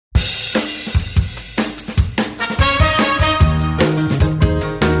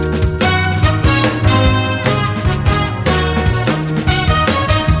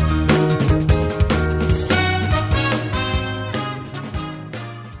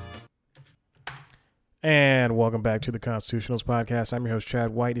And welcome back to the Constitutionals Podcast. I'm your host, Chad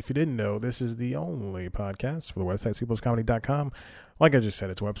White. If you didn't know, this is the only podcast for the website, cpluscomedy.com. Like I just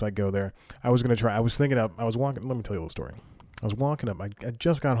said, it's a website. Go there. I was thinking up, I was walking, let me tell you a little story. I was walking up, I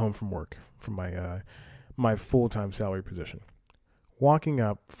just got home from work, from my full-time salary position. Walking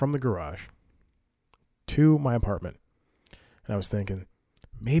up from the garage to my apartment. And I was thinking,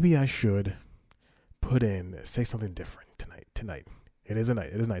 maybe I should say something different tonight. It is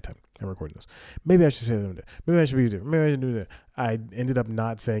nighttime. I'm recording this. Maybe I should say something different. Maybe I should be different. Maybe I should do that. I ended up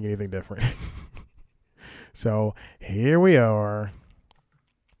not saying anything different. So here we are.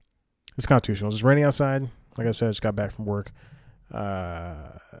 It's constitutional. It's raining outside. Like I said, I just got back from work.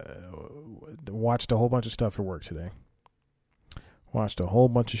 Watched a whole bunch of stuff for work today. Watched a whole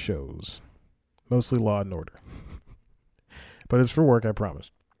bunch of shows. Mostly Law and Order. But it's for work, I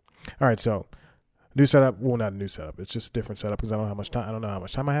promise. All right, so new setup. Well, not a new setup. It's just a different setup because I don't know how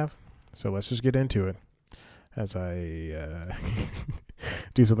much time I have. So let's just get into it as I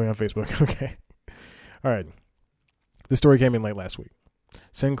do something on Facebook. Okay. All right. This story came in late last week.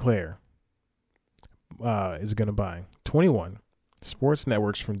 Sinclair is going to buy 21 sports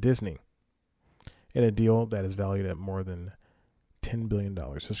networks from Disney in a deal that is valued at more than $10 billion.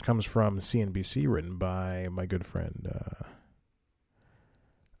 This comes from CNBC, written by my good friend.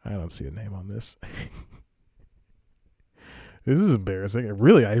 I don't see a name on this. This is embarrassing.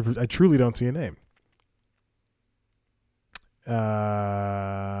 Really, I truly don't see a name.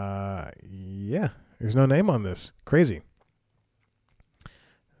 Yeah, there's no name on this. Crazy.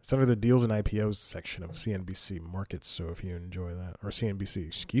 It's under the deals and IPOs section of CNBC Markets. So if you enjoy that, or CNBC,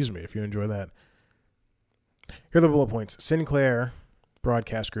 excuse me, if you enjoy that. Here are the bullet points. Sinclair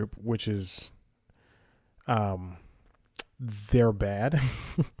Broadcast Group, which is, they're bad.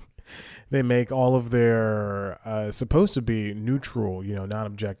 They make all of their supposed to be neutral,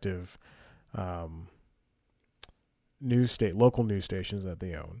 non-objective local news stations that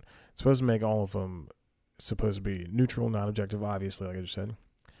they own. It's supposed to make all of them supposed to be neutral, non-objective, obviously, like I just said.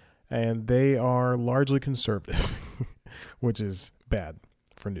 And they are largely conservative, which is bad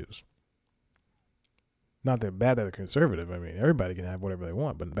for news. Not that bad that they're conservative. I mean, everybody can have whatever they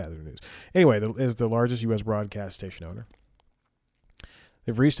want, but bad for news. Anyway, is the largest U.S. broadcast station owner.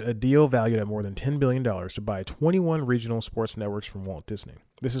 They've reached a deal valued at more than $10 billion to buy 21 regional sports networks from Walt Disney.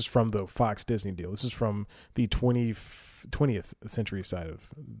 This is from the Fox Disney deal. This is from the 20th century side of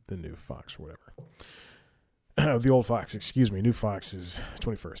the new Fox or whatever. The old Fox, excuse me. New Fox is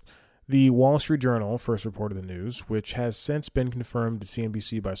 21st. The Wall Street Journal first reported the news, which has since been confirmed to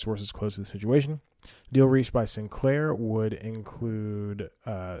CNBC by sources close to the situation. The deal reached by Sinclair would include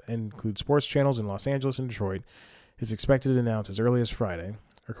sports channels in Los Angeles and Detroit. Is expected to announce as early as Friday,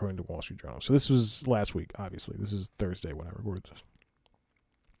 according to Wall Street Journal. So this was last week, obviously. This is Thursday when I recorded this.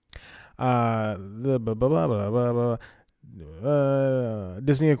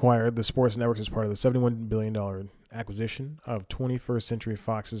 Disney acquired the sports networks as part of the $71 billion acquisition of 21st Century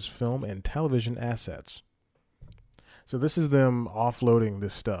Fox's film and television assets. So this is them offloading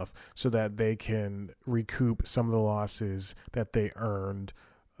this stuff so that they can recoup some of the losses that they earned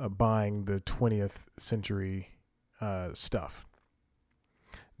buying the 20th century stuff.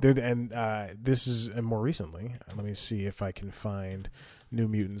 This is more recently. Let me see if I can find New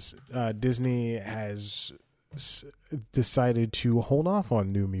Mutants. Disney has decided to hold off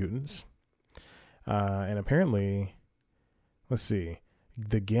on New Mutants, and apparently, let's see,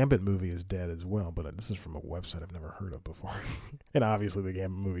 the Gambit movie is dead as well. But this is from a website I've never heard of before, and obviously the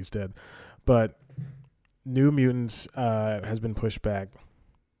Gambit movie's dead. But New Mutants has been pushed back.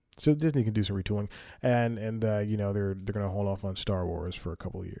 So Disney can do some retooling, and they're going to hold off on Star Wars for a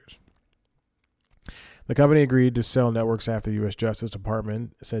couple of years. The company agreed to sell networks after the U.S. Justice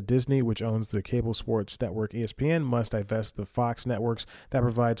Department said Disney, which owns the cable sports network ESPN, must divest the Fox networks that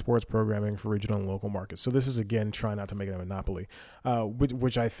provide sports programming for regional and local markets. So this is, again, trying not to make it a monopoly,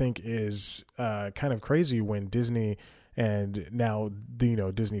 which I think is kind of crazy when Disney and now,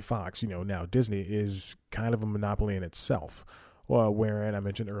 Disney Fox, now Disney is kind of a monopoly in itself. Well, wherein I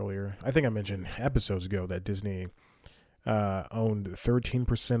mentioned earlier, I think I mentioned episodes ago that Disney owned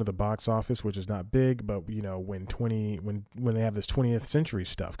 13% of the box office, which is not big, but when they have this 20th century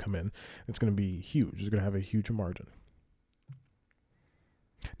stuff come in, it's going to be huge. It's going to have a huge margin.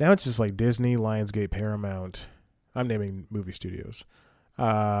 Now it's just like Disney, Lionsgate, Paramount. I'm naming movie studios.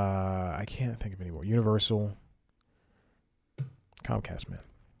 I can't think of any more. Universal, Comcast, man.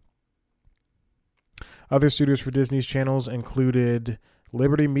 Other studios for Disney's channels included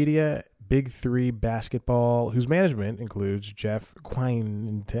Liberty Media, Big Three Basketball, whose management includes Jeff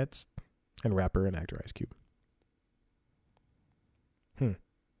Quintet and rapper and actor Ice Cube.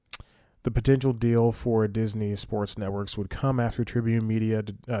 The potential deal for Disney Sports Networks would come after Tribune Media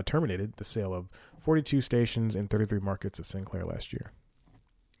terminated the sale of 42 stations in 33 markets of Sinclair last year.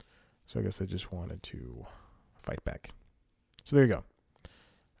 So I guess they just wanted to fight back. So there you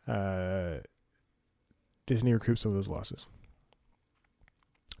go. Disney recoups some of those losses.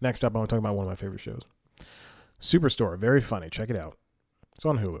 Next up, I want to talk about one of my favorite shows. Superstore. Very funny. Check it out. It's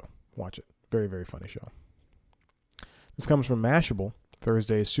on Hulu. Watch it. Very, very funny show. This comes from Mashable.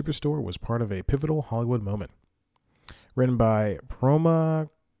 Thursday's Superstore was part of a pivotal Hollywood moment. Written by Proma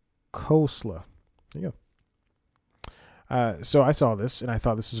Khosla. There you go. So I saw this, and I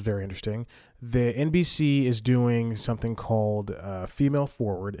thought this was very interesting. The NBC is doing something called Female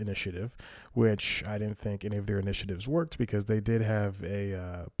Forward Initiative, which I didn't think any of their initiatives worked because they did have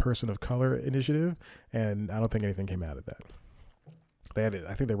a person of color initiative, and I don't think anything came out of that. They had it,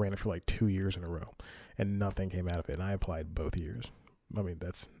 I think they ran it for like 2 years in a row, and nothing came out of it, and I applied both years. I mean,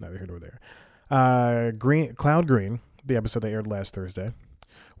 that's neither here nor there. Cloud Green, the episode that aired last Thursday,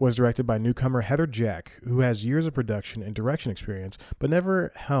 was directed by newcomer Heather Jack, who has years of production and direction experience, but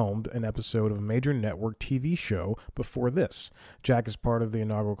never helmed an episode of a major network TV show before this. Jack is part of the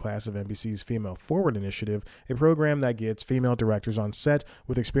inaugural class of NBC's Female Forward Initiative, a program that gets female directors on set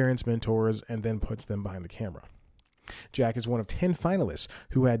with experienced mentors and then puts them behind the camera. Jack is one of 10 finalists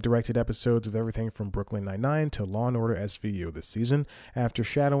who had directed episodes of everything from Brooklyn Nine-Nine to Law & Order SVU this season after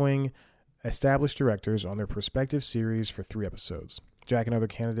shadowing established directors on their prospective series for 3 episodes. Jack and other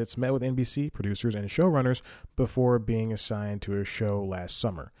candidates met with NBC producers and showrunners before being assigned to a show last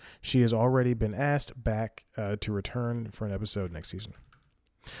summer. She has already been asked back to return for an episode next season.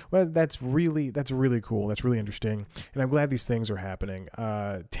 Well, that's really cool. That's really interesting, and I'm glad these things are happening.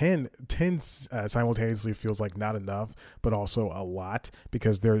 10 simultaneously feels like not enough, but also a lot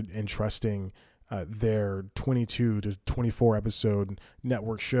because they're entrusting their 22 to 24 episode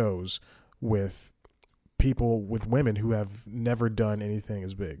network shows with people, with women who have never done anything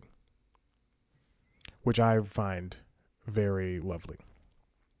as big, which I find very lovely.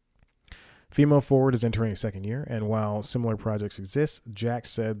 Female Forward is entering a second year, and while similar projects exist, Jack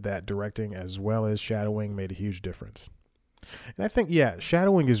said that directing as well as shadowing made a huge difference. And I think,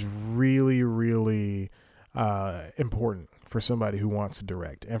 shadowing is really, really important for somebody who wants to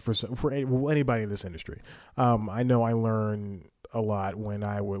direct, and for anybody in this industry. I know I learn a lot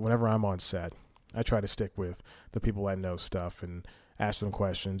whenever I'm on set. I try to stick with the people I know stuff and ask them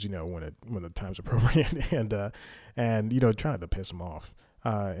questions, when the time's appropriate, and try not to piss them off.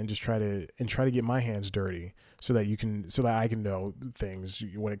 And just try to get my hands dirty so that I can know things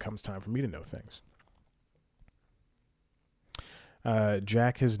when it comes time for me to know things.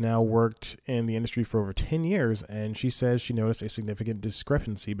 Jack has now worked in the industry for over 10 years, and she says she noticed a significant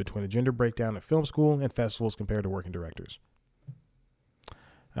discrepancy between the gender breakdown at film school and festivals compared to working directors.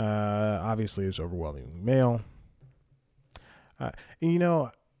 Obviously, it's overwhelmingly male. I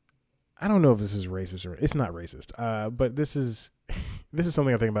don't know if this is racist or it's not racist, but this is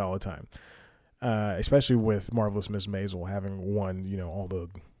something I think about all the time, especially with Marvelous Miss Maisel having won, all the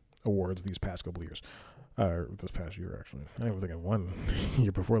awards these past couple of years, this past year actually. I don't even think I won the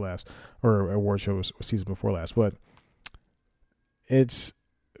year before last, or award show season before last, but it's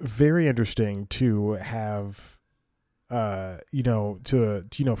very interesting to have, for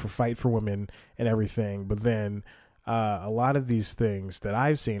Fight for Women and everything, but then a lot of these things that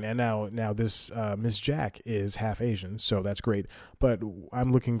I've seen, and now this Miss Jack is half Asian, so that's great. But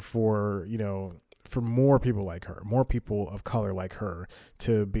I'm looking for for more people like her, more people of color like her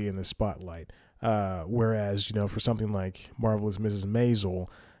to be in the spotlight. Whereas for something like Marvelous Mrs. Maisel,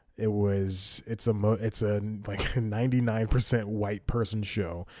 it's a like 99% white person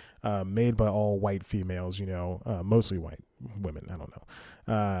show, made by all white females, mostly white women. I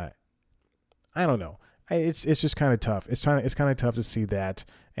don't know. It's just kind of tough. It's kind of tough to see that,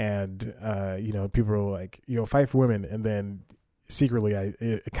 and people are like, fight for women, and then secretly,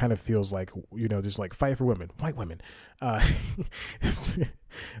 it kind of feels like just like fight for women, white women.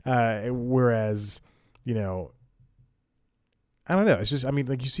 Whereas, I don't know. It's just,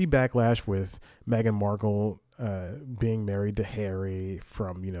 you see backlash with Meghan Markle being married to Harry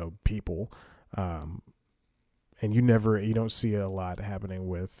from People, and you don't see a lot happening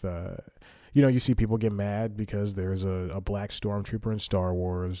with. You see people get mad because there's a black stormtrooper in Star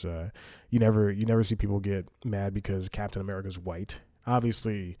Wars. You never see people get mad because Captain America's white.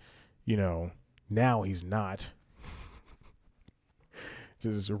 Obviously, now he's not.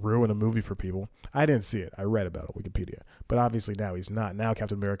 Just ruin a movie for people. I didn't see it. I read about it on Wikipedia. But obviously now he's not. Now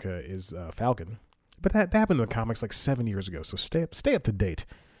Captain America is Falcon. But that happened in the comics like 7 years ago. So stay up to date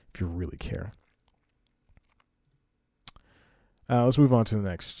if you really care. Let's move on to the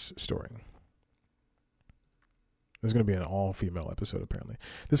next story. There's going to be an all-female episode, apparently.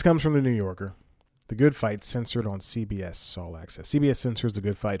 This comes from The New Yorker. The Good Fight censored on CBS All Access. CBS censors The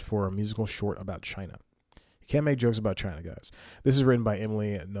Good Fight for a musical short about China. You can't make jokes about China, guys. This is written by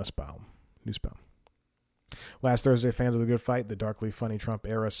Emily Nussbaum. Last Thursday, fans of The Good Fight, the darkly funny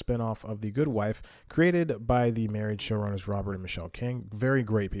Trump-era spinoff of The Good Wife, created by the married showrunners Robert and Michelle King. Very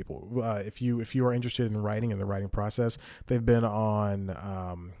great people. If you are interested in writing and the writing process, they've been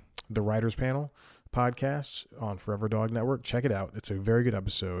on the Writers Panel podcast on Forever Dog Network. Check it out. It's a very good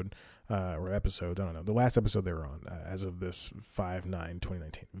episode, or episodes. I don't know. The last episode they were on, as of this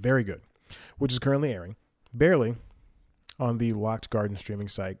 5/9/2019. Very good. Which is currently airing, barely, on the Locked Garden streaming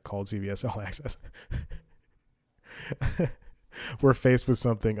site called CBS All Access. We're faced with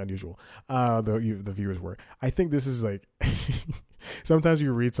something unusual. The viewers were. I think this is like sometimes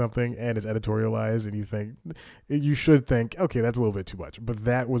you read something and it's editorialized and you should think, okay, that's a little bit too much. But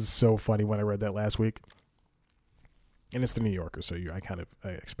that was so funny when I read that last week. And it's The New Yorker, so I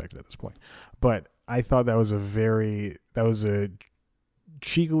expected at this point. But I thought that was a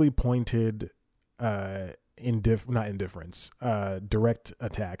cheekily pointed not indifference, direct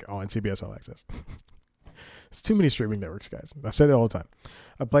attack on CBS All Access. It's too many streaming networks, guys. I've said it all the time.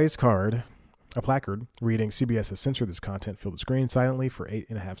 A placard reading CBS has censored this content filled the screen silently for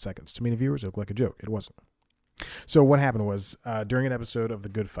 8.5 seconds. To many viewers, it looked like a joke. It wasn't. So what happened was, during an episode of The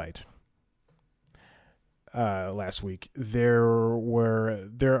Good Fight last week, there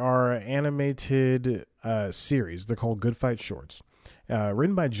are animated series. They're called Good Fight Shorts.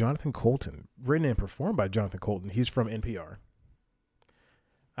 Written by Jonathan Colton. Written and performed by Jonathan Colton. He's from NPR.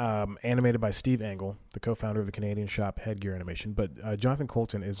 Animated by Steve Engel, the co-founder of the Canadian shop Headgear Animation. But Jonathan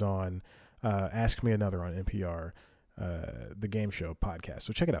Colton is on Ask Me Another on NPR, the game show podcast.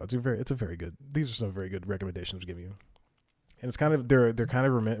 So check it out. It's a very good. These are some very good recommendations to give you. And it's kind of they're kind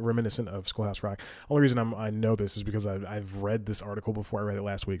of reminiscent of Schoolhouse Rock. Only reason I know this is because I've read this article before. I read it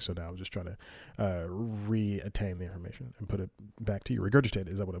last week, so now I'm just trying to re-attain the information and put it back to you. Regurgitate.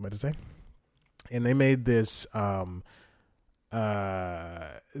 Is that what I meant to say? And they made this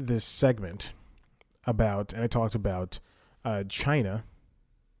this segment about, and I talked about China,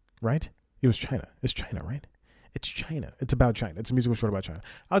 right? It was China. It's China, right? It's China. It's about China. It's a musical short about China.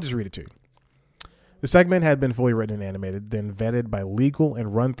 I'll just read it to you. The segment had been fully written and animated, then vetted by legal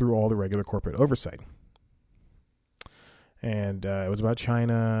and run through all the regular corporate oversight. And it was about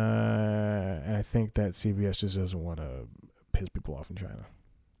China, and I think that CBS just doesn't want to piss people off in China.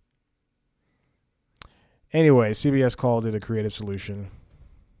 Anyway, CBS called it a creative solution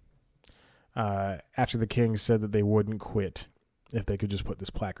after the Kings said that they wouldn't quit if they could just put this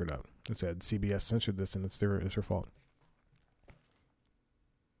placard up. It said CBS censored this and it's their fault.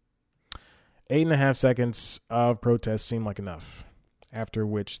 8.5 seconds of protest seemed like enough, after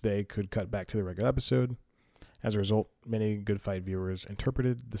which they could cut back to the regular episode. As a result, many Good Fight viewers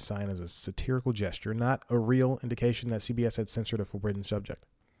interpreted the sign as a satirical gesture, not a real indication that CBS had censored a forbidden subject.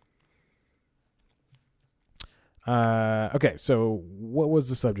 Okay, so what was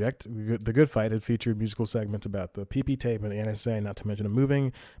the subject? The Good Fight had featured musical segments about the PP tape and the NSA, not to mention a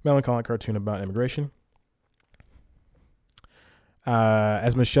moving, melancholic cartoon about immigration.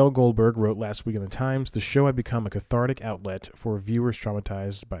 As Michelle Goldberg wrote last week in the Times, the show had become a cathartic outlet for viewers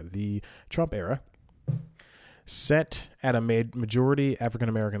traumatized by the Trump era. Set at a majority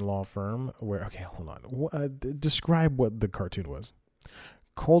African-American law firm where, okay, hold on. Describe what the cartoon was.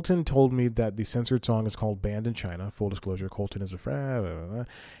 Colton told me that the censored song is called Banned in China. Full disclosure, Colton is a friend.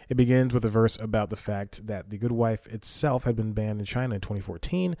 It begins with a verse about the fact that The Good Wife itself had been banned in China in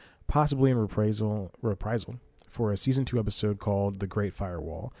 2014, possibly in reprisal for a season 2 episode called The Great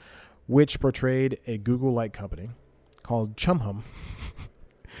Firewall, which portrayed a Google-like company called Chumhum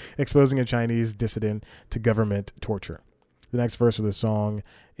exposing a Chinese dissident to government torture. The next verse of the song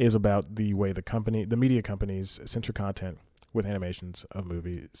is about the way the media companies censor content with animations of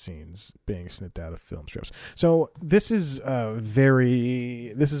movie scenes being snipped out of film strips. So this is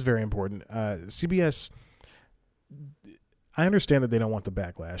very important. CBS, I understand that they don't want the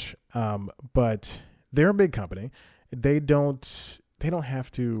backlash, but they're a big company. They don't have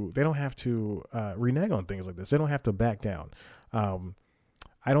to renege on things like this. They don't have to back down.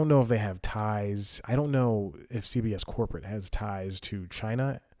 I don't know if they have ties. I don't know if CBS corporate has ties to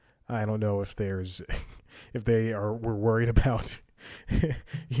China. I don't know if we're worried about,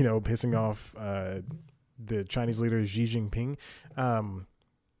 pissing off the Chinese leader Xi Jinping. The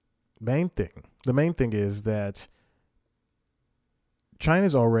main thing is that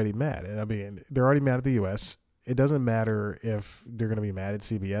China's already mad. I mean, they're already mad at the U.S. It doesn't matter if they're going to be mad at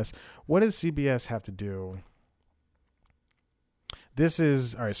CBS. What does CBS have to do This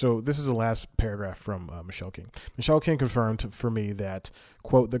is all right. So this is the last paragraph from Michelle King. Michelle King confirmed for me that,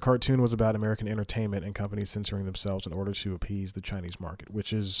 quote, the cartoon was about American entertainment and companies censoring themselves in order to appease the Chinese market,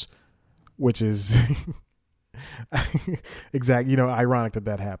 which is exact, ironic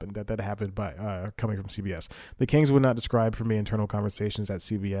that happened, that happened by coming from CBS. The Kings would not describe for me internal conversations at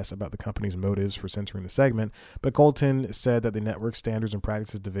CBS about the company's motives for censoring the segment, but Colton said that the Network Standards and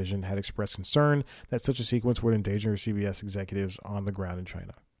Practices Division had expressed concern that such a sequence would endanger CBS executives on the ground in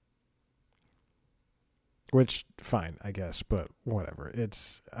China. Which, fine, I guess, but whatever.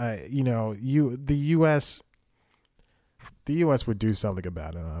 It's, the U.S. would do something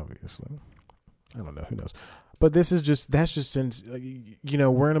about it, obviously. I don't know. Who knows? But that's just since,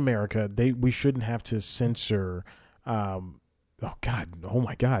 we're in America. We shouldn't have to censor. Oh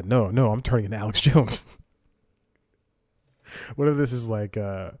my God. No, I'm turning into Alex Jones. What if this is like,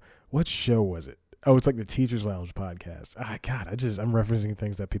 what show was it? Oh, it's like the Teachers Lounge podcast. I'm referencing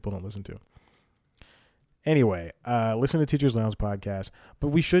things that people don't listen to. Anyway, listen to Teachers Lounge podcast, but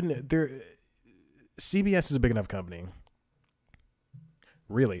we shouldn't. CBS is a big enough company.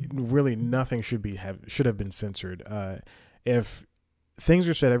 Really, nothing should have been censored. If things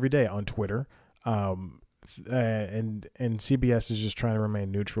are said every day on Twitter, and CBS is just trying to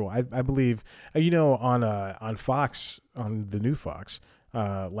remain neutral. I believe, on Fox, on the new Fox,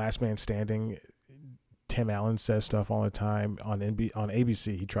 Last Man Standing, Tim Allen says stuff all the time. On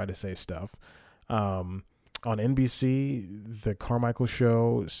ABC, he tried to say stuff. On NBC, the Carmichael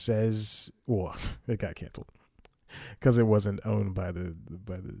Show says, well, it got canceled because it wasn't owned by the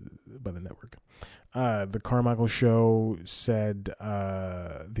network. The Carmichael Show said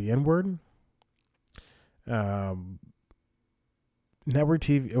the N-word. Network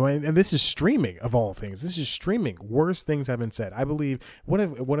TV, and this is streaming of all things. This is streaming. Worse things have been said. I believe. What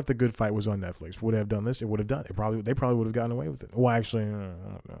if The Good Fight was on Netflix? Would it have done this? It would have done. They probably would have gotten away with it. Well, actually, I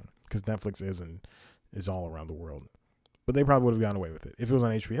don't know, because Netflix is all around the world. But they probably would have gotten away with it if it was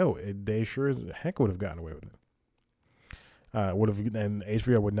on HBO. They sure as heck would have gotten away with it. And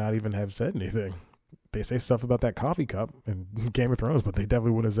HBO would not even have said anything. They say stuff about that coffee cup in Game of Thrones, but they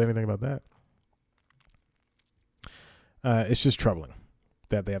definitely wouldn't have said anything about that. It's just troubling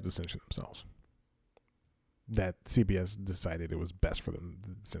that they have to censor themselves. That CBS decided it was best for them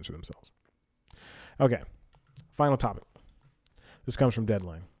to censor themselves. Okay, final topic. This comes from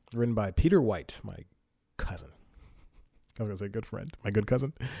Deadline, written by Peter White, my cousin. I was going to say good friend, my good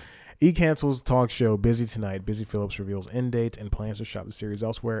cousin. E! cancels talk show Busy Tonight. Busy Phillips reveals end date and plans to shop the series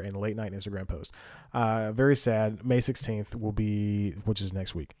elsewhere in a late night Instagram post. Very sad. May 16th which is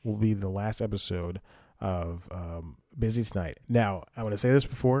next week, will be the last episode of Busy Tonight. Now, I want to say this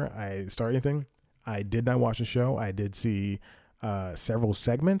before I start anything. I did not watch the show. I did see several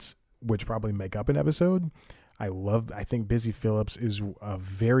segments, which probably make up an episode. I think Busy Phillips is a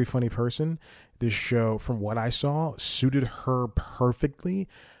very funny person. This show, from what I saw, suited her perfectly.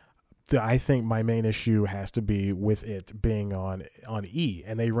 I think my main issue has to be with it being on E,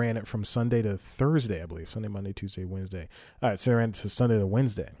 and they ran it from Sunday to Thursday, I believe. Sunday, Monday, Tuesday, Wednesday. So they ran it to Sunday to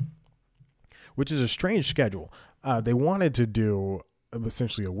Wednesday, which is a strange schedule. They wanted to do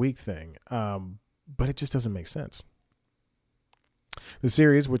essentially a week thing, but it just doesn't make sense. The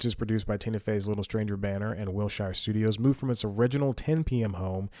series, which is produced by Tina Fey's Little Stranger banner and Wilshire Studios, moved from its original 10 p.m.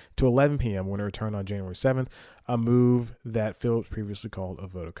 home to 11 p.m. when it returned on January 7th, a move that Phillips previously called a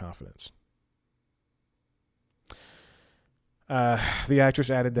vote of confidence. The actress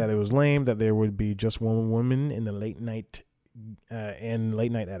added that it was lame, that there would be just one woman in the late night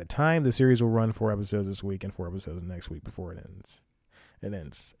at a time. The series will run 4 episodes this week and 4 episodes next week before it ends.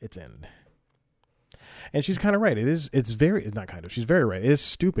 Its end. And she's kind of right. She's very right. It is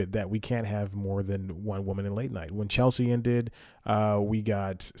stupid that we can't have more than one woman in late night. When Chelsea ended, we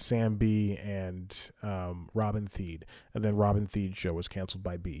got Sam B and Robin Thede, and then Robin Thede's show was canceled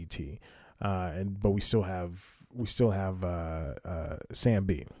by BET. But we still have Sam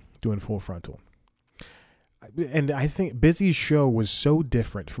B doing Full Frontal. And I think Busy's show was so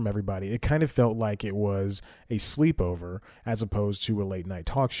different from everybody. It kind of felt like it was a sleepover as opposed to a late night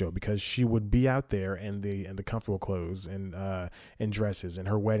talk show, because she would be out there in the comfortable clothes and dresses, and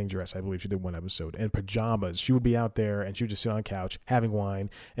her wedding dress, I believe she did one episode, and pajamas. She would be out there and she would just sit on the couch having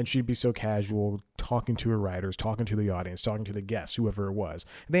wine, and she'd be so casual, talking to her writers, talking to the audience, talking to the guests, whoever it was.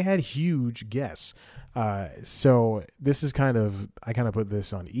 And they had huge guests. So this is I kind of put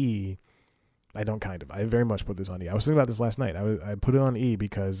this on E. I very much put this on E. I was thinking about this last night. I put it on E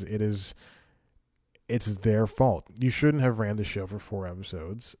because it's their fault. You shouldn't have ran the show for 4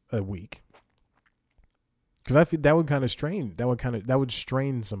 episodes a week, because I feel that would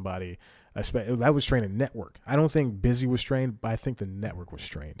strain somebody That was strained in network. I don't think Busy was strained, but I think the network was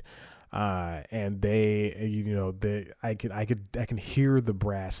strained. And I can hear the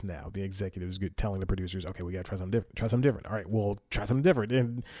brass now. The executives telling the producers, okay, we got to try something different. Try something different. All right, we'll try something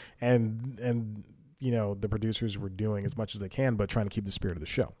different. And the producers were doing as much as they can, but trying to keep the spirit of the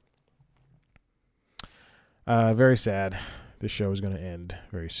show. Very sad. This show is going to end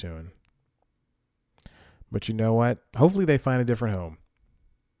very soon. But you know what? Hopefully they find a different home.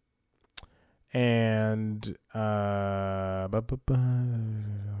 And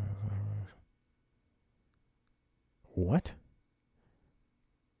what?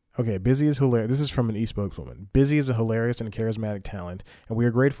 Okay, Busy is hilarious. This is from an spokeswoman. Busy is a hilarious and charismatic talent, and we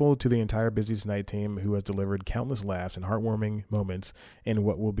are grateful to the entire Busy Tonight team who has delivered countless laughs and heartwarming moments in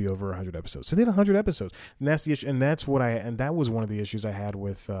what will be over 100 episodes. So they did 100 episodes, and that's the issue. And that was one of the issues I had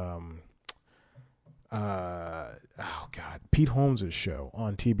with Pete Holmes' show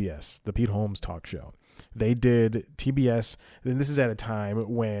on TBS, the Pete Holmes Talk Show. They did TBS, and this is at a time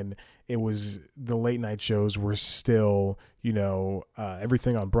when it was the late night shows were still,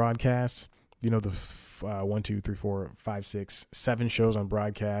 everything on broadcast, the 1, 2, 3, 4, 5, 6, 7 shows on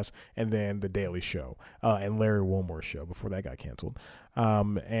broadcast, and then the Daily Show, and Larry Wilmore's show before that got canceled.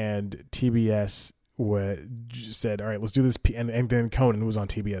 And TBS said, all right, let's do this. And then Conan was on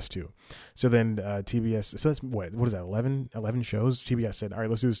TBS too. So then TBS, so that's what is that? 11 shows. TBS said, all right,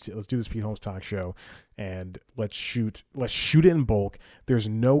 let's do this Pete Holmes Talk Show, and let's shoot it in bulk. There's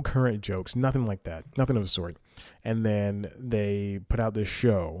no current jokes, nothing like that, nothing of the sort. And then they put out this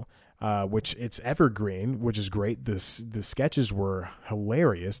show, which it's evergreen, which is great. The sketches were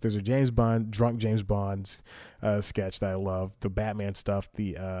hilarious. There's a drunk James Bond sketch that I love. The Batman stuff,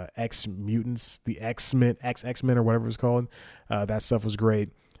 the X-Mutants, the X-Men or whatever it's called. That stuff was great.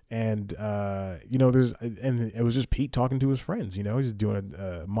 And and it was just Pete talking to his friends. He's doing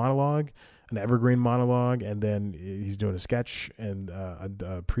a monologue, an evergreen monologue, and then he's doing a sketch and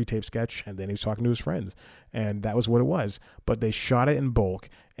a pre-tape sketch, and then he's talking to his friends, and that was what it was. But they shot it in bulk,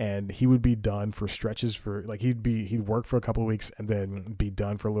 and he would be done for stretches he'd work for a couple of weeks and then be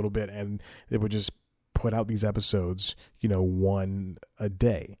done for a little bit, and they would just put out these episodes, one a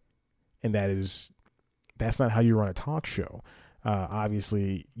day, and that's not how you run a talk show.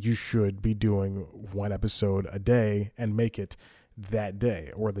 Obviously, you should be doing one episode a day and make it that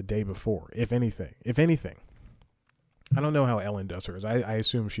day or the day before, if anything. I don't know how Ellen does hers. I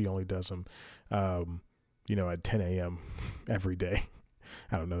assume she only does them, at 10 a.m. every day.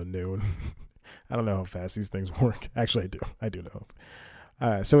 I don't know, noon. I don't know how fast these things work. Actually, I do know.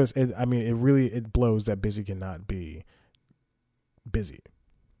 So it blows that Busy cannot be busy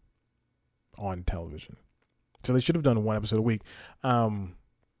on television. So they should have done one episode a week.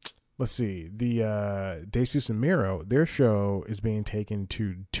 Let's see. The Jesus and Miro, their show is being taken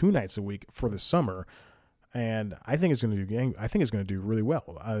to 2 nights a week for the summer, and I think it's going to do really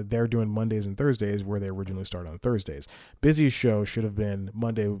well. They're doing Mondays and Thursdays where they originally started on Thursdays. Busy's show should have been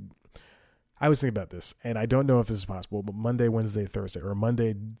Monday. I was thinking about this, and I don't know if this is possible, but Monday, Wednesday, Thursday, or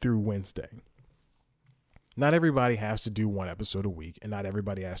Monday through Wednesday. Not everybody has to do one episode a week, and not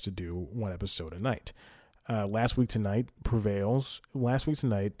everybody has to do one episode a night. Last Week Tonight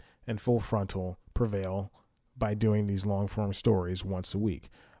and Full Frontal prevail by doing these long form stories once a week.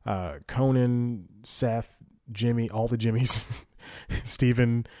 Conan, Seth, Jimmy, all the Jimmys,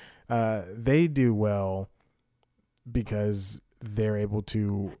 Steven, they do well because they're able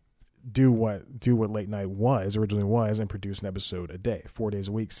to do what late night originally was and produce an episode a day, 4 days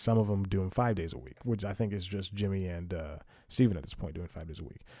a week. Some of them doing 5 days a week, which I think is just Jimmy and Steven at this point doing 5 days a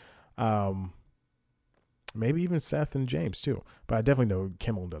week. Maybe even Seth and James too, but I definitely know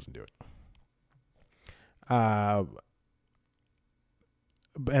Kimmel doesn't do it. And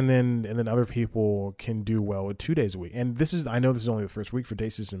then other people can do well with 2 days a week. And I know this is only the first week for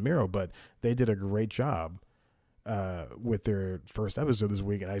Jesus and Miro, but they did a great job with their first episode this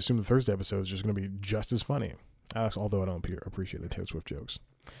week, and I assume the Thursday episode is just going to be just as funny. Although I don't appreciate the Taylor Swift jokes.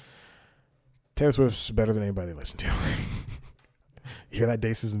 Taylor Swift's better than anybody they listen to. You hear that,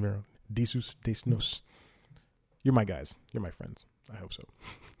 Jesus and Miro? Desus. You're my guys. You're my friends. I hope so.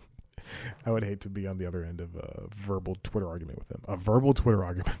 I would hate to be on the other end of a verbal Twitter argument with them. A verbal Twitter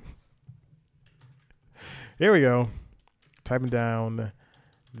argument. Here we go. Typing down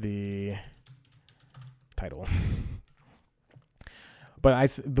the title.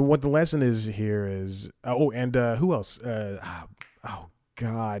 But what the lesson is here is who else? Oh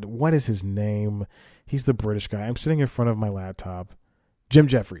God, what is his name? He's the British guy. I'm sitting in front of my laptop. Jim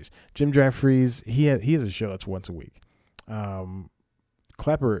Jeffries. He has a show that's once a week,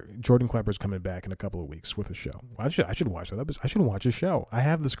 Jordan Klepper's coming back in a couple of weeks with a show. I should watch that. I should watch a show. I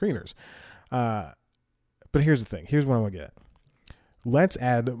have the screeners. But here's the thing. Here's what I'm going to get. Let's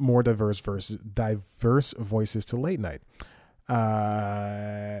add more diverse voices to late night.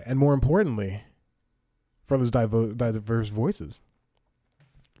 And more importantly, for those diverse voices,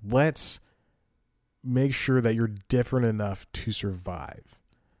 let's make sure that you're different enough to survive.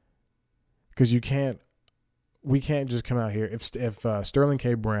 Because we can't just come out here. If Sterling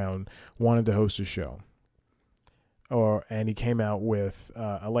K. Brown wanted to host a show, and he came out with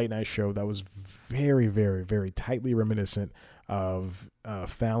a late night show that was very, very, very tightly reminiscent of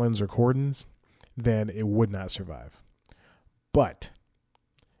Fallon's or Corden's, then it would not survive. But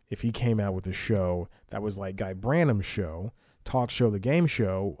if he came out with a show that was like Guy Branum's show, talk show, the game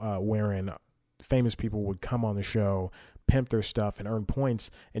show, wherein famous people would come on the show, pimp their stuff, and earn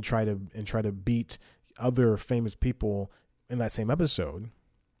points, and try to beat other famous people in that same episode,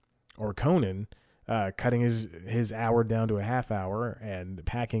 or Conan, cutting his hour down to a half hour and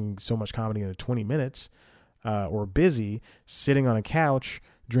packing so much comedy into 20 minutes, or Busy sitting on a couch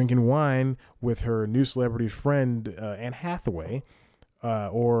drinking wine with her new celebrity friend Anne Hathaway,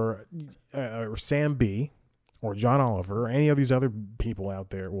 or Sam B, or John Oliver, or any of these other people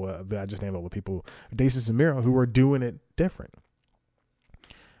out there. Well, I just named all the people, Dacis and Miro, who are doing it different.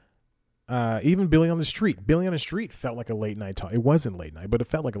 Even Billy on the Street. Billy on the Street felt like a late night talk. It wasn't late night, but it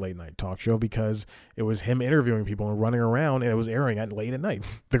felt like a late night talk show because it was him interviewing people and running around, and it was airing at late at night.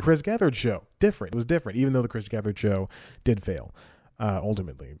 The Chris Gethard show, different. It was different, even though the Chris Gethard show did fail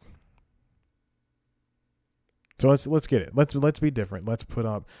ultimately. So let's get it. Let's be different. Let's put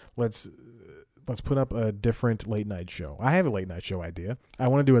up a different late night show. I have a late night show idea. I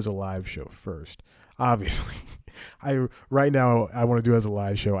want to do as a live show first. Obviously, right now I want to do it as a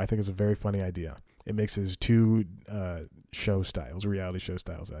live show. I think it's a very funny idea. It mixes two show styles, reality show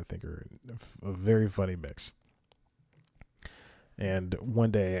styles that I think are a very funny mix. And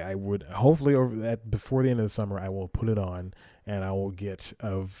one day I would, hopefully before the end of the summer, I will put it on and I will get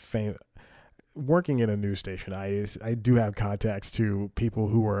working in a news station. I do have contacts to people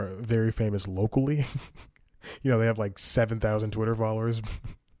who are very famous locally. They have like 7,000 Twitter followers.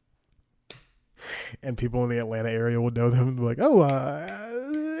 And people in the Atlanta area will know them. Like, oh,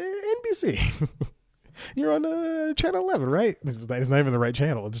 NBC. You're on Channel 11, right? It's not even the right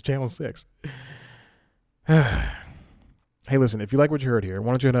channel. It's Channel 6. Hey, listen, if you like what you heard here,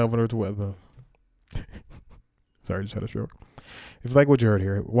 why don't you head over to web? Sorry, just had a stroke. If you like what you heard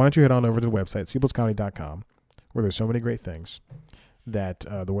here, why don't you head on over to the website, cpluscomedy.com, where there's so many great things that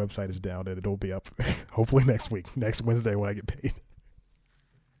the website is down and it'll be up hopefully next Wednesday when I get paid.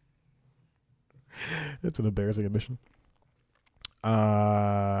 It's an embarrassing admission. And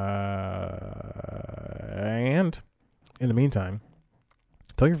in the meantime,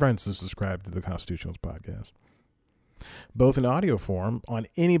 tell your friends to subscribe to the Constitutionals podcast, both in audio form on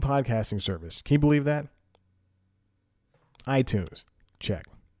any podcasting service. Can you believe that? iTunes, check.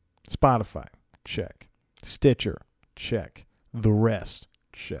 Spotify, check. Stitcher, check. The rest,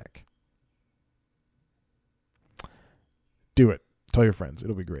 check. Do it. Tell your friends.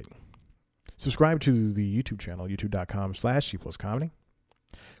 It'll be great. Subscribe to the YouTube channel, youtube.com/cpluscomedy,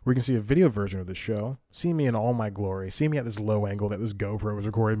 where you can see a video version of the show. See me in all my glory. See me at this low angle that this GoPro was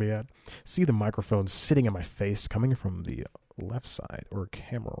recording me at. See the microphone sitting in my face coming from the left side or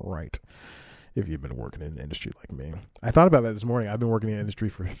camera right, if you've been working in the industry like me. I thought about that this morning. I've been working in the industry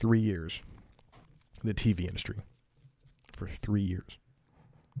for 3 years, the TV industry, for 3 years,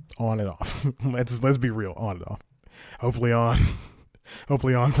 on and off. Let's be real, on and off. Hopefully on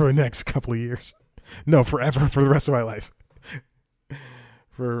for the next couple of years. No, forever, for the rest of my life.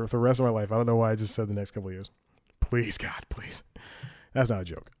 For the rest of my life. I don't know why I just said the next couple of years. Please, God, please. That's not a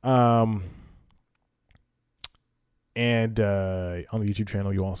joke. And on the YouTube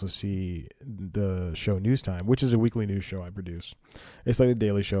channel, you also see the show News Time, which is a weekly news show I produce. It's like a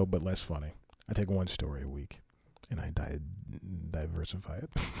daily show, but less funny. I take one story a week, and I diversify it.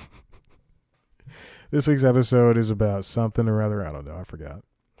 This week's episode is about something or other. I don't know. I forgot.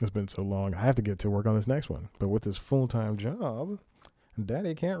 It's been so long. I have to get to work on this next one. But with this full-time job,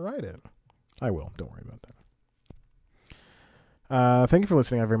 Daddy can't write it. I will. Don't worry about that. Thank you for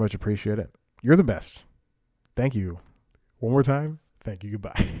listening. I very much appreciate it. You're the best. Thank you. One more time. Thank you.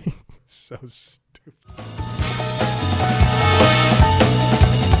 Goodbye. So stupid.